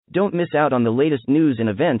Don't miss out on the latest news and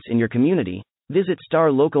events in your community. Visit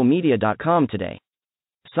starlocalmedia.com today.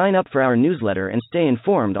 Sign up for our newsletter and stay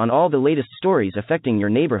informed on all the latest stories affecting your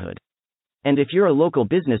neighborhood. And if you're a local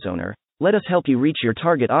business owner, let us help you reach your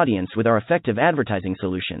target audience with our effective advertising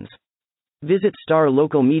solutions. Visit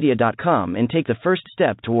starlocalmedia.com and take the first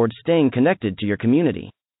step towards staying connected to your community.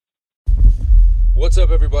 What's up,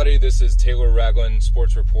 everybody? This is Taylor Ragland,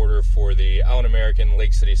 sports reporter for the Allen American,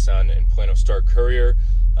 Lake City Sun, and Plano Star-Courier,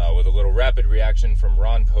 with a little rapid reaction from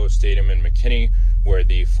Ron Poe Stadium in McKinney, where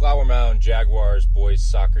the Flower Mound Jaguars boys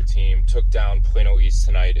soccer team took down Plano East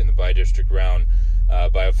tonight in the by-district round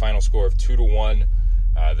by a final score of 2-1.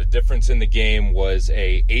 The difference in the game was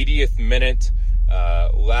a 80th minute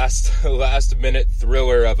last minute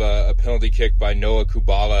thriller of a penalty kick by Noah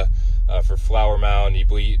Kubala for Flower Mound. He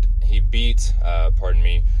beat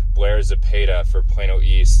Blair Zepeda for Plano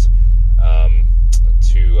East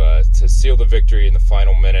to seal the victory in the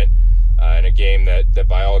final minute in a game that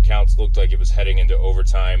by all accounts looked like it was heading into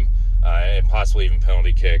overtime and possibly even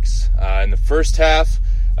penalty kicks. In the first half,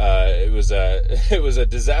 it was a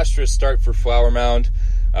disastrous start for Flower Mound.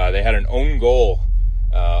 They had an own goal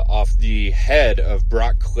off the head of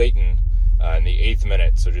Brock Clayton in the 8th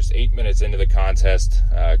minute. So just 8 minutes into the contest,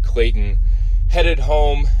 Clayton headed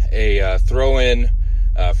home a throw-in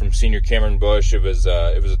from senior Cameron Bush. It was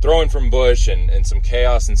a throw-in from Bush, and some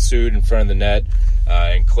chaos ensued in front of the net.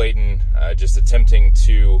 And Clayton just attempting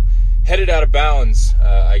to head it out of bounds,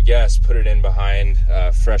 put it in behind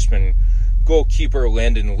freshman goalkeeper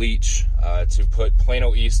Landon Leach to put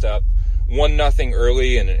Plano East up 1-0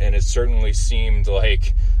 early, and it certainly seemed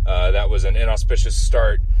like that was an inauspicious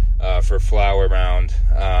start for Flower Mound.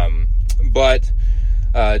 But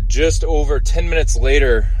just over 10 minutes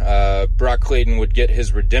later, Brock Clayton would get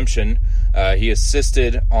his redemption. He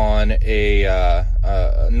assisted on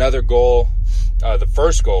another goal, the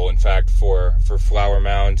first goal, in fact, for Flower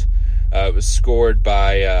Mound. It was scored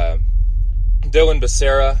by Dylan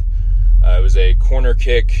Becerra. It was a corner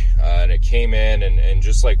kick, and it came in, and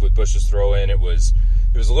just like with Bush's throw-in, it was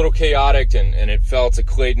a little chaotic, and it fell to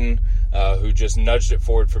Clayton, who just nudged it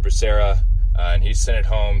forward for Becerra, and he sent it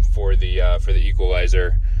home for the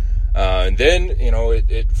equalizer. And then,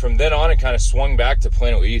 it from then on, it kind of swung back to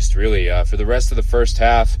Plano East, really. For the rest of the first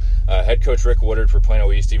half, head coach Rick Woodard for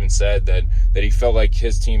Plano East even said that he felt like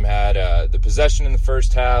his team had the possession in the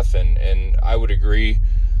first half, and I would agree.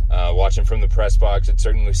 Watching from the press box, it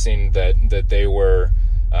certainly seemed that they were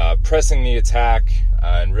pressing the attack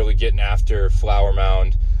and really getting after Flower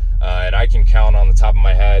Mound. And I can count on the top of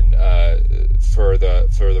my head for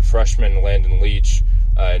the freshman Landon Leach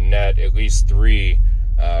net at least 3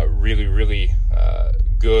 really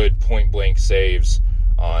good point-blank saves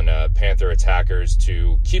on Panther attackers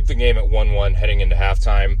to keep the game at 1-1 heading into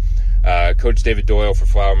halftime. Coach David Doyle for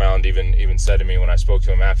Flower Mound even said to me when I spoke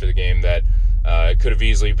to him after the game that it could have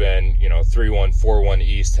easily been 3-1, 4-1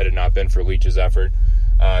 East had it not been for Leach's effort.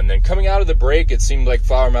 And then coming out of the break, it seemed like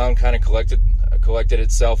Flower Mound kind of collected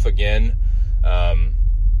itself again.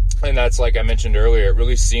 And that's, like I mentioned earlier, it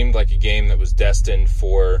really seemed like a game that was destined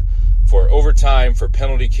for overtime, for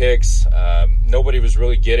penalty kicks. Nobody was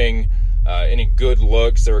really getting any good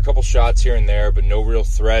looks. There were a couple shots here and there, but no real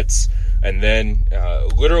threats. And then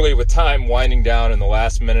literally with time winding down in the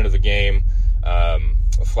last minute of the game,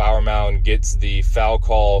 Flower Mound gets the foul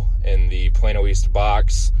call in the Plano East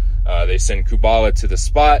box. They send Kubala to the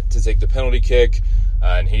spot to take the penalty kick,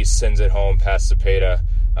 and he sends it home past Zepeda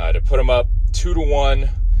to put him up 2-1.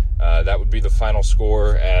 That would be the final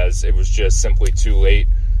score, as it was just simply too late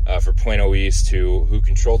for Plano East, who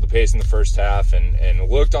controlled the pace in the first half and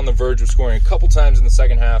looked on the verge of scoring a couple times in the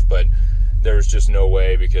second half, but there was just no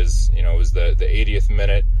way because, it was the 80th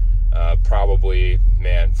minute. Probably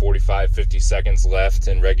 45, 50 seconds left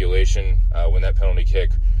in regulation when that penalty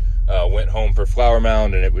kick went home for Flower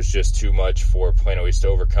Mound, and it was just too much for Plano East to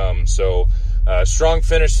overcome. So strong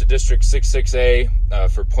finish to District 6-6A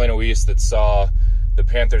for Plano East that saw the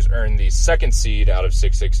Panthers earn the second seed out of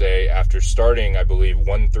 6-6A after starting, I believe,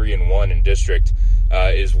 1-3-1 in district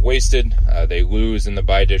is wasted. They lose in the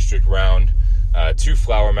by-district round to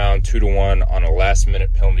Flower Mound 2-1 on a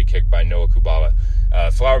last-minute penalty kick by Noah Kubala.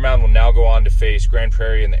 Flower Mound will now go on to face Grand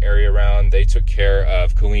Prairie in the area round. They took care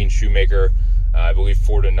of Colleen Shoemaker, I believe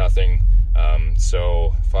 4-0.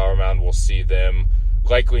 So Flower Mound will see them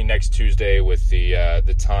likely next Tuesday with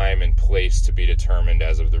the time and place to be determined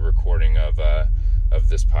as of the recording of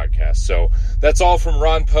this podcast. So that's all from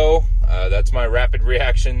Ron Poe. That's my rapid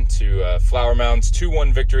reaction to Flower Mound's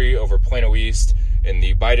 2-1 victory over Plano East in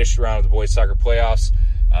the by-district round of the boys soccer playoffs.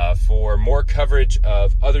 For more coverage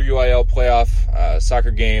of other UIL playoff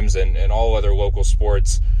soccer games and all other local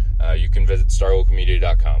sports, you can visit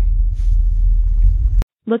starlocalmedia.com.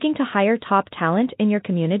 Looking to hire top talent in your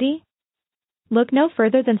community? Look no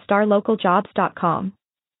further than starlocaljobs.com.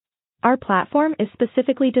 Our platform is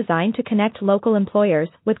specifically designed to connect local employers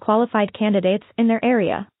with qualified candidates in their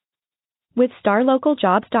area. With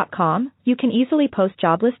starlocaljobs.com, you can easily post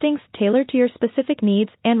job listings tailored to your specific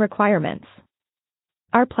needs and requirements.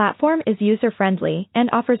 Our platform is user-friendly and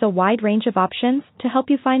offers a wide range of options to help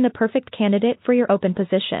you find the perfect candidate for your open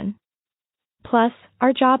position. Plus,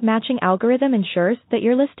 our job matching algorithm ensures that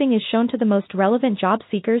your listing is shown to the most relevant job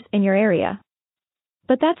seekers in your area.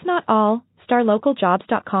 But that's not all.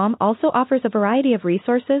 StarLocalJobs.com also offers a variety of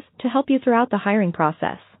resources to help you throughout the hiring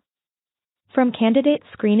process. From candidate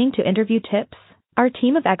screening to interview tips, our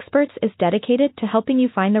team of experts is dedicated to helping you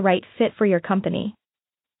find the right fit for your company.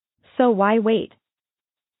 So why wait?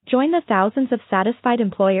 Join the thousands of satisfied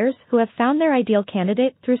employers who have found their ideal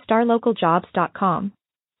candidate through StarLocalJobs.com.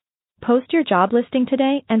 Post your job listing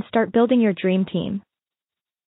today and start building your dream team.